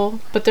Skeletool,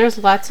 but there's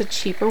lots of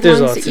cheaper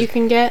There's ones lots that you of-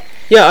 can get.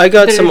 Yeah, I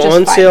got that are some just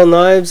on fine. sale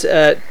knives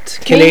at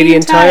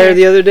Canadian Tire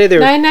the other day. They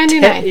were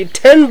 $9.99.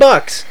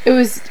 $10. It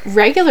was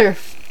regular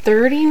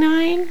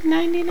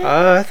 $39.99.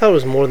 I thought it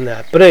was more than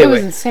that. But It was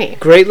anyway, insane.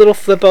 great little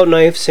flip out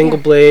knife, single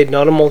Yeah. blade,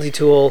 not a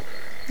multi-tool.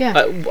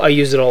 Yeah. I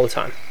use it all the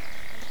time.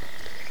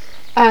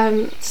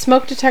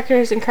 Smoke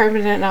detectors and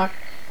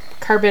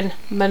carbon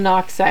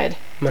monoxide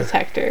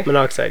detector.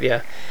 Monoxide,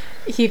 yeah.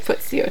 He put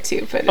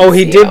CO2, but Oh,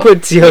 he it's did CO.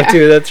 put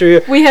CO2. Yeah. That's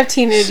true. We have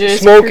teenagers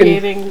Smoke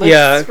creating and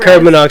lists for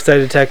carbon us. monoxide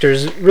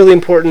detectors really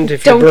important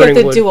if Don't you're get burning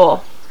the wood.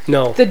 dual.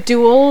 No. The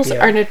duals Yeah.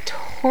 are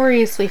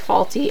notoriously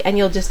faulty, and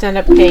you'll just end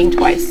up paying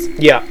twice.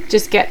 Yeah.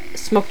 Just get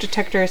smoke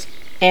detectors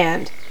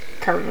and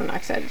carbon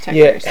monoxide Yeah.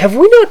 detectors. Have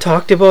we not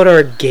talked about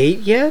our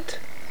gate yet?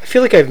 I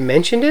feel like I've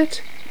mentioned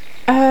it.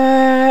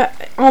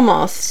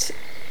 Almost.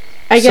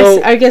 I So,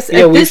 guess yeah,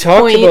 at we've this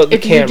talked point, about the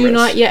if you do cameras.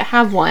 not yet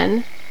have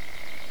one,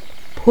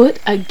 put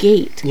a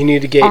gate You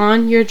need a gate.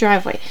 on your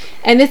driveway.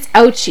 And it's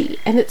ouchy,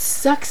 and it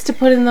sucks to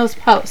put in those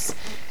posts.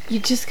 You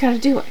just gotta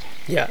do it.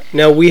 Yeah.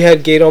 Now, we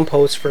had gate on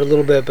posts for a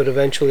little bit, but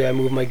eventually I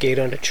moved my gate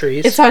onto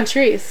trees. It's on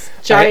trees.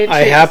 Giant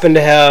I trees. happen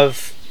to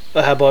have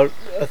about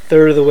a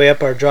third of the way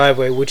up our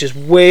driveway, which is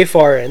way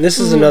far in. This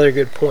is another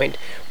good point.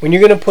 When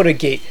you're going to put a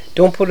gate,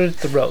 don't put it at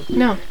the road.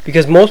 No.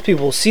 Because most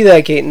people see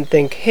that gate and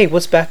think, hey,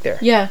 what's back there?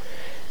 Yeah.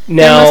 There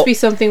Now, must be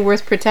something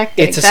worth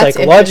protecting. it's a That's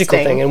psychological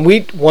interesting. thing. And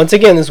we, once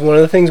again, this is one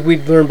of the things we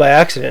learned by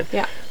accident.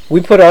 Yeah.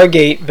 We put our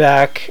gate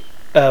back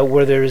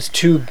where there's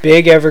two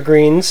big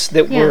evergreens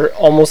that Yeah. were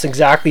almost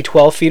exactly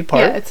 12 feet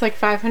apart. Yeah, it's like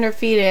 500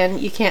 feet in.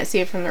 You can't see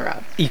it from the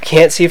road. You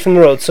can't see it from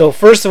the road. So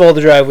first of all,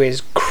 the driveway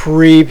is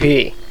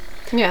creepy.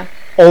 Yeah.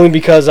 Only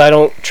because I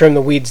don't trim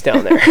the weeds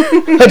down there.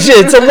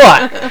 It's a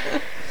lot.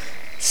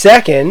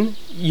 Second,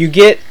 you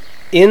get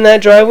in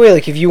that driveway,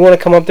 like if you want to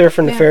come up there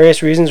for Yeah.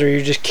 nefarious reasons or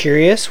you're just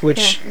curious,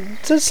 which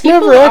that's People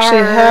never actually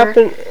are-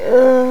 happened.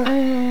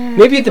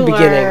 Maybe at the People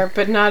beginning. are,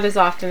 but not as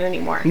often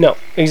anymore. No,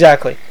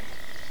 exactly.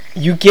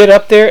 You get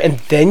up there and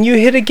then you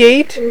hit a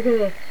gate,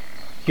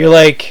 you're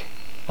like,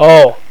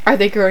 oh, Are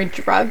they growing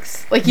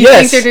drugs? Like, you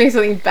Yes. think they're doing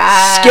something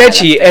bad?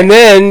 sketchy. And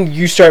then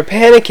you start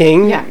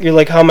panicking. Yeah. You're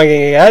like, how am I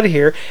going to get out of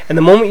here? And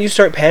the moment you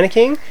start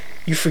panicking,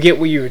 you forget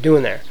what you were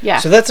doing there. Yeah.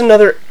 So that's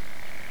another,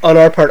 on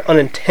our part,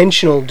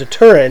 unintentional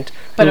deterrent.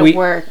 But that it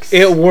works.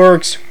 It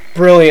works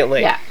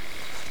brilliantly. Yeah.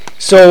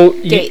 So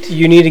Gate.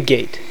 you need a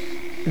gate.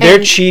 They're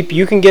And cheap.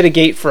 You can get a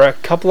gate for a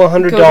couple of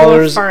Go to a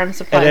 $100 farm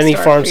supply at any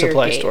store farm for your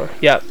supply gate. store.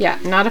 Yeah. Yeah,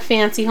 not a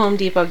fancy Home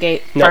Depot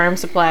gate. No. Farm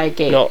supply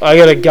gate. No, I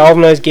got a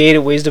galvanized gate. It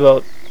weighs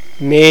about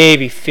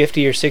maybe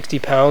 50 or 60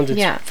 pounds. It's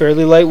Yeah.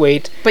 fairly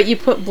lightweight. But you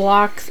put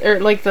blocks, or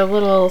like the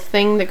little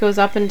thing that goes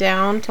up and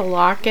down to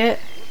lock it.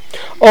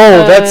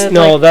 Oh,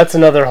 like- that's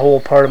another whole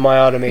part of my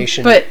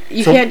automation. But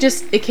you From-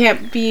 it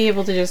can't be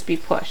able to just be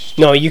pushed.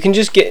 No, you can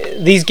just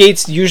get these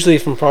gates usually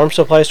from farm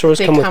supply stores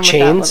They come with come with that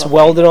chains little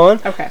welded on.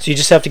 Okay. So you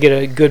just have to get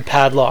a good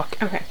padlock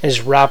Okay. and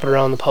just wrap it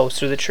around the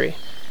post or the tree.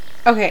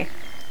 Okay.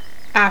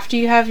 After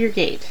you have your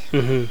gate,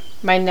 Mm-hmm.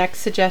 my next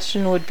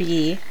suggestion would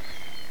be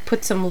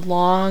put some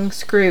long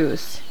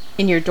screws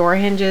in your door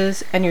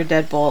hinges and your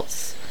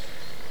deadbolts.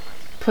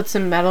 Put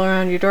some metal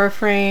around your door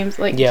frames.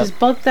 Like, Yep. just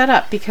bulk that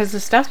up, because the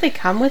stuff they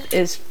come with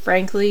is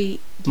frankly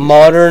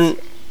Modern.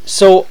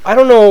 So I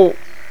don't know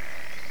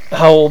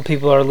how old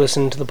people are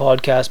listening to the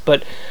podcast,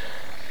 but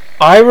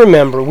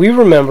we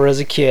remember as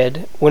a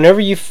kid, whenever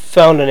you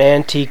found an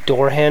antique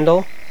door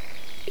handle,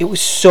 it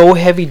was so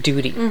heavy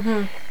duty.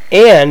 Mm-hmm.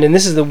 And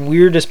this is the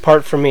weirdest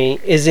part for me,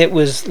 is it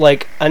was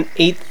like an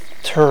 8th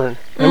turn.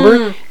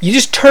 Remember? You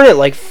just turn it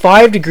like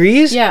 5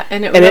 degrees. Yeah,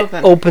 and it and would it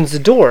open. opens the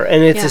door.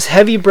 And it's Yeah. this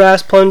heavy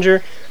brass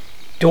plunger.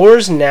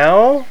 Doors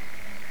now,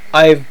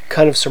 I've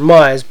kind of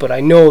surmised, but I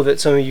know that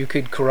some of you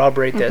could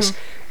corroborate this. Mm-hmm.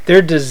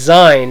 They're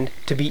designed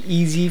to be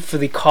easy for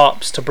the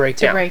cops to break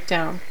to down break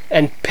down.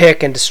 and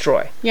pick and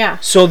destroy. Yeah.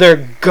 So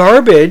they're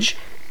garbage,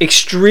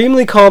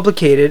 extremely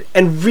complicated,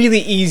 and really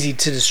easy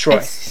to destroy.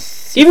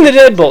 It's Even the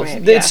super deadbolts,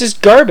 made, it's yeah.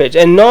 just garbage,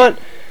 and not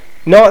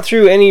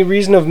through any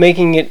reason of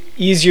making it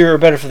easier or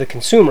better for the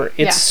consumer.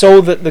 It's Yeah.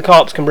 so that the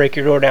cops can break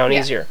your door down Yeah.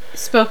 easier.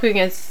 Spoken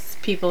as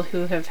people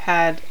who have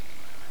had,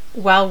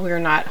 while we're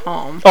not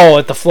home, Oh,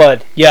 at the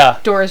flood, yeah,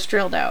 doors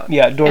drilled out.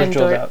 yeah, doors and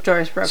drilled out.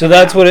 Doors broken So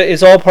that's down. what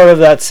it's all part of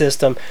that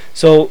system.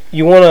 So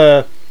you want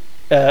to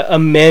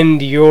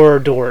amend your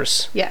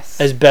doors Yes.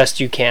 as best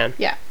you can.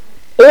 Yeah.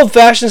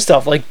 Old-fashioned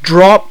stuff like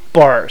drop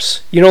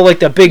bars. You know, like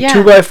the big Yeah.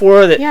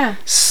 2x4 that Yeah.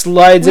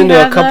 slides We into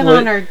a have couple that of.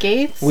 on our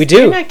gates. We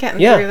do. We're not getting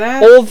Yeah, through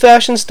that.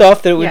 old-fashioned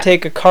stuff that it would Yeah.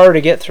 take a car to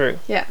get through.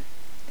 Yeah.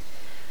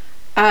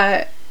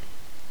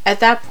 At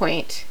that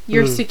point,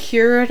 you're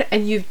secured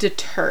and you've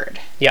deterred.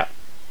 Yeah.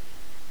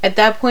 At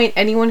that point,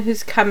 anyone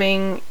who's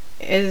coming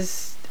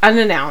is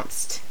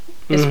unannounced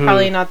is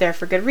probably not there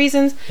for good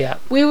reasons. Yeah.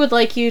 We would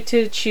like you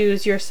to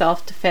choose your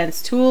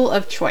self-defense tool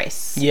of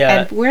choice.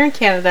 Yeah. And we're in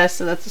Canada,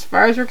 so that's as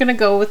far as we're going to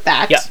go with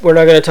that. Yeah, we're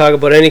not going to talk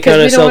about any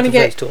kind of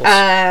self-defense tools.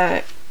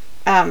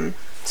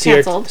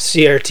 Canceled.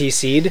 CRT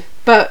seed.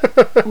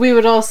 But we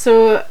would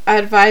also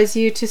advise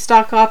you to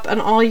stock up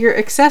on all your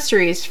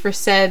accessories for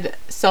said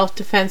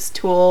self-defense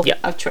tool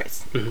of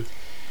choice. Mm-hmm.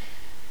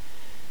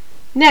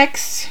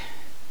 Next,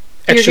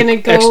 you're going to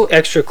go...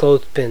 Extra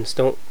clothespins.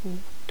 Don't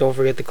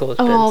forget the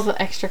clothespins. Oh, all the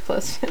extra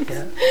clothespins.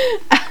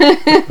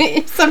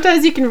 Yeah.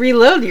 Sometimes you can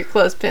reload your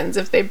clothespins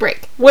if they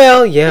break.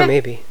 Well, yeah,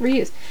 maybe.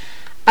 Reuse.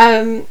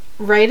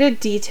 Write a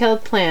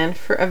detailed plan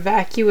for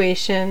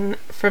evacuation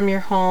from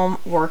your home,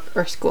 work,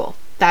 or school.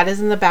 That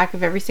is in the back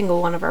of every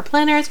single one of our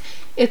planners.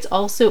 It's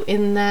also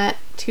in that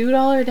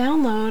 $2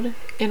 download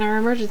in our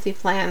emergency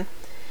plan.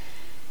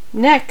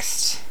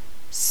 Next,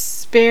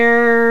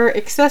 spare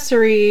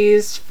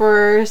accessories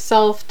for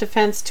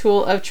self-defense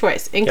tool of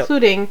choice,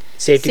 including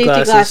safety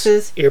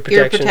glasses, ear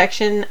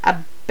protection, a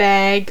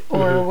bag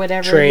or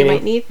whatever you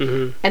might need,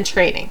 and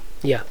training.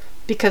 Yeah.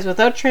 Because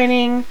without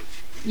training,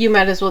 you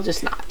might as well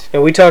just not.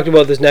 And we talked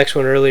about this next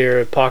one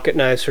earlier, pocket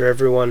knives for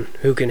everyone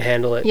who can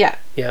handle it. Yeah.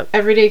 Yeah.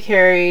 Everyday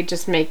carry,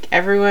 just make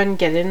everyone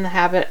get in the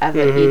habit of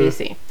it,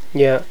 EDC.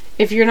 Yeah.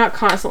 If you're not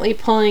constantly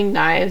pulling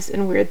knives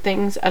and weird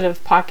things out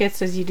of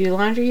pockets as you do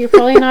laundry, you're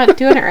probably not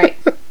doing it right.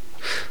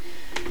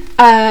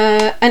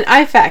 An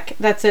IFAK,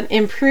 that's an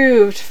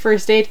improved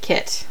first aid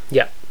kit.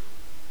 Yeah.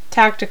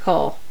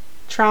 Tactical,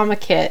 trauma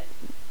kit,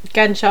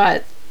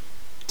 gunshot,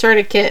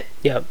 tourniquet.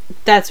 Yeah.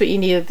 That's what you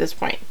need at this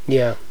point.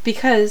 Yeah.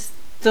 Because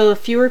the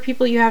fewer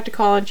people you have to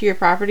call into your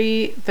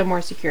property, the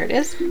more secure it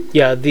is.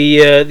 Yeah,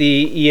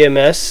 the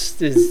EMS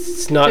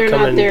is not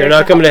coming. They're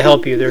not coming to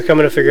help you. They're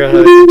coming to figure out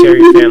how to tear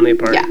your family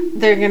apart. Yeah,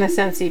 they're gonna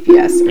send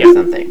CPS or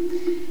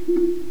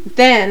something.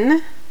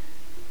 Then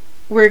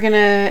we're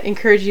gonna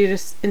encourage you to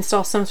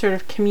install some sort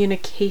of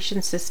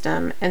communication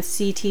system and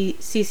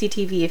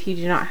CCTV if you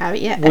do not have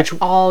it yet at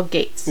all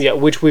gates. Yeah,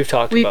 which we've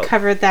talked about. We've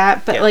covered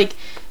that, but like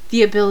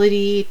the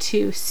ability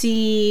to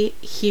see,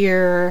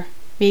 hear,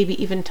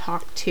 maybe even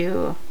talk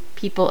to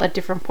people at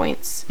different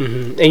points.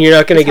 And you're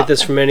not going to get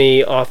this from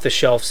any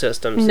off-the-shelf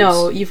systems.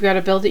 No, you've got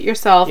to build it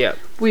yourself. Yeah.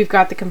 We've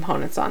got the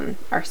components on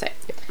our site.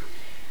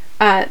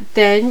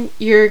 Then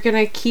you're going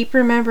to keep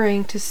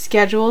remembering to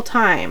schedule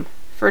time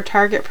for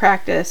target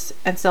practice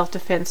and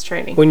self-defense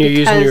training. When you're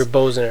using your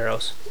bows and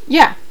arrows.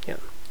 Yeah. Yeah.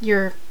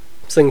 Your...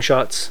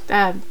 Slingshots.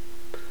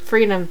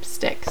 Freedom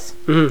sticks.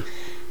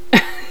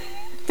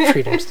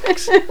 Freedom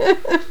sticks.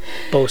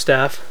 Bow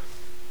staff.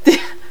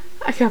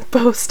 I got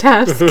bow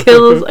staff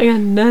skills. I got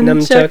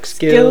nunchuck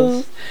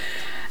skills.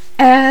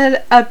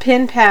 Add a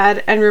pin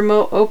pad and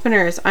remote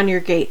openers on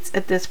your gates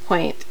at this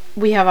point.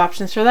 We have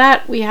options for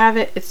that. We have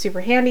it. It's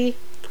super handy.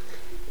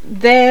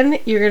 Then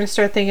you're going to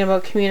start thinking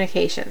about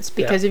communications.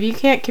 Because if you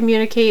can't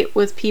communicate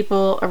with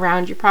people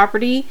around your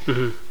property,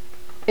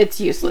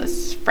 it's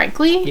useless,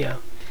 frankly. Yeah.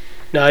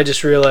 Now I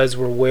just realized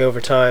we're way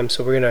over time,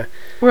 so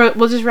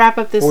we'll just wrap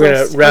up this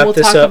list. We'll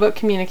talk about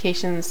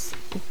communications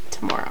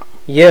tomorrow.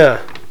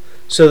 Yeah.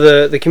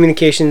 So the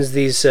communications,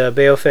 these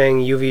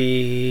Baofeng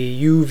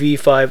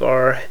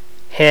UV5R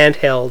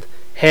handheld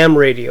ham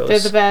radios. They're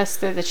the best.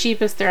 They're the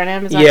cheapest. They're on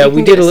Amazon. Yeah,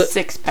 we did a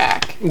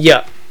 6-pack.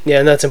 Yeah,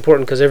 and that's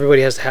important because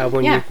everybody has to have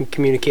one. You can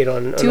communicate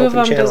on an open channel. 2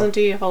 of them doesn't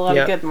do you a whole lot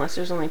of good unless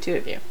there's only 2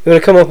 of you. We're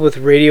going to come up with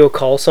radio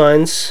call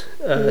signs.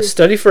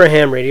 Study for a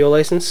ham radio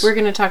license. We're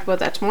going to talk about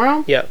that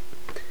tomorrow. Yeah.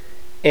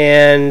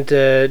 And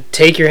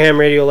take your ham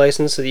radio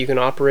license so that you can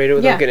operate it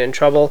without getting in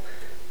trouble.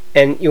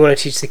 And you want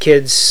to teach the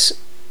kids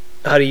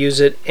how to use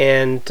it,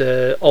 and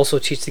also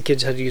teach the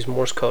kids how to use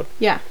Morse code.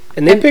 Yeah.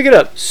 And they pick it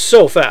up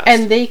so fast.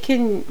 And they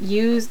can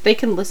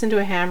listen to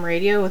a ham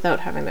radio without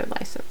having their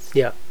license.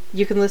 Yeah.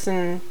 You can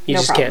listen. You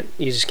just can't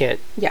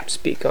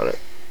speak on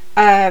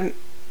it.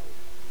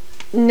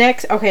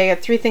 Next, okay, I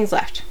got 3 things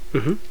left.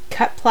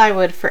 Cut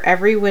plywood for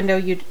every window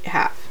you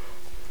have.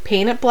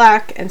 Paint it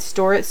black and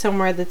store it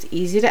somewhere that's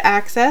easy to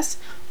access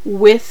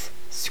with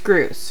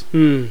screws.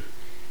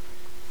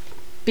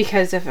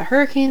 Because if a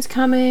hurricane's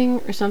coming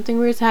or something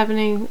weird's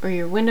happening or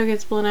your window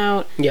gets blown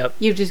out,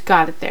 you've just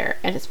got it there.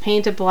 And it's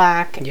painted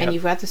black and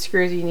you've got the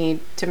screws you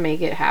need to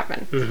make it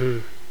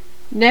happen.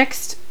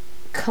 Next,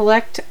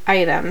 collect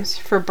items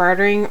for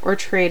bartering or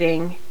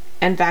trading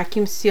and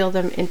vacuum seal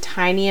them in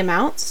tiny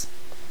amounts.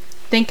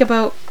 Think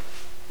about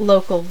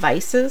local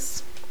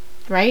vices,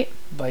 right?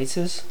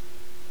 Vices?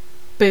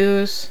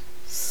 Booze,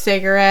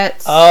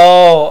 cigarettes.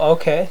 Oh,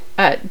 okay.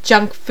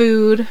 Junk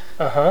food.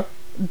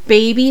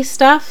 Baby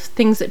stuff,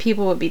 things that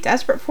people would be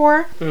desperate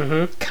for.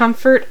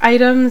 Comfort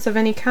items of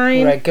any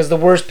kind. Right, because the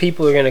worst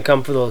people are going to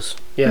come for those.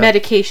 Yeah.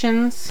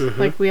 Medications.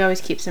 Like we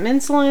always keep some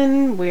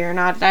insulin. We're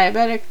not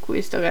diabetic.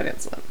 We still got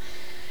insulin.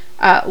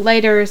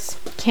 Lighters,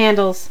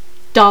 candles,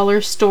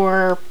 dollar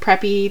store,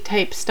 preppy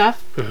type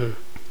stuff.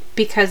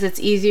 Because it's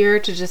easier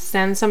to just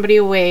send somebody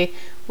away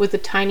with a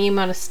tiny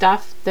amount of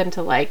stuff than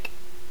to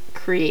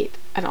create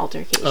an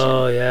altercation.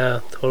 Oh,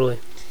 yeah, totally.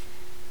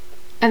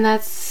 And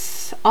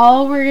that's that's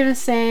all we're going to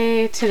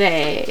say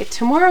today.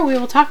 Tomorrow we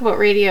will talk about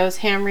radios,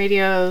 ham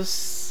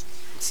radios,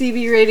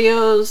 CB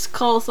radios,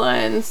 call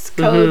signs,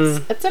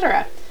 codes,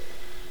 etc.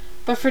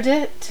 But for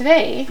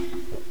today,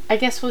 I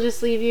guess we'll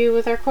just leave you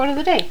with our quote of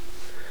the day.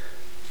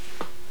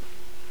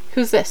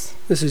 Who's this?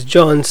 This is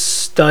John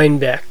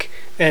Steinbeck,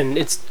 and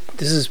this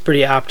is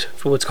pretty apt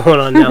for what's going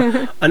on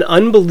now. An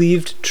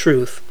unbelieved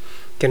truth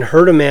can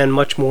hurt a man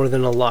much more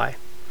than a lie.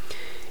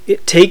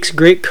 It takes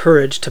great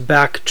courage to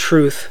back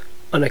truth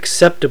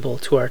unacceptable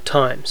to our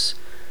times.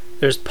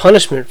 There's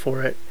punishment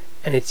for it,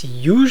 and it's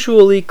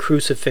usually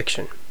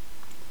crucifixion.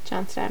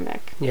 John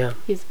Steinbeck. Yeah.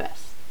 He's the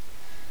best.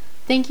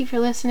 Thank you for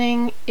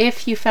listening.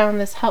 If you found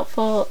this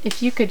helpful,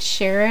 if you could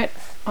share it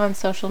on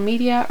social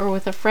media or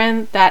with a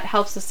friend, that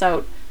helps us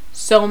out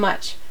so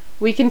much.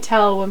 We can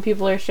tell when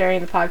people are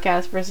sharing the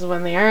podcast versus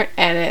when they aren't,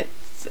 and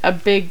it's a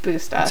big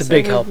boost to us. It's a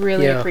big help. We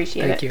really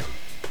appreciate thank it. You.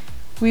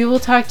 We will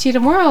talk to you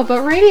tomorrow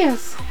about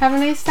radios. Have a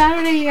nice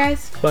Saturday, you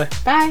guys. Bye.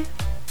 Bye.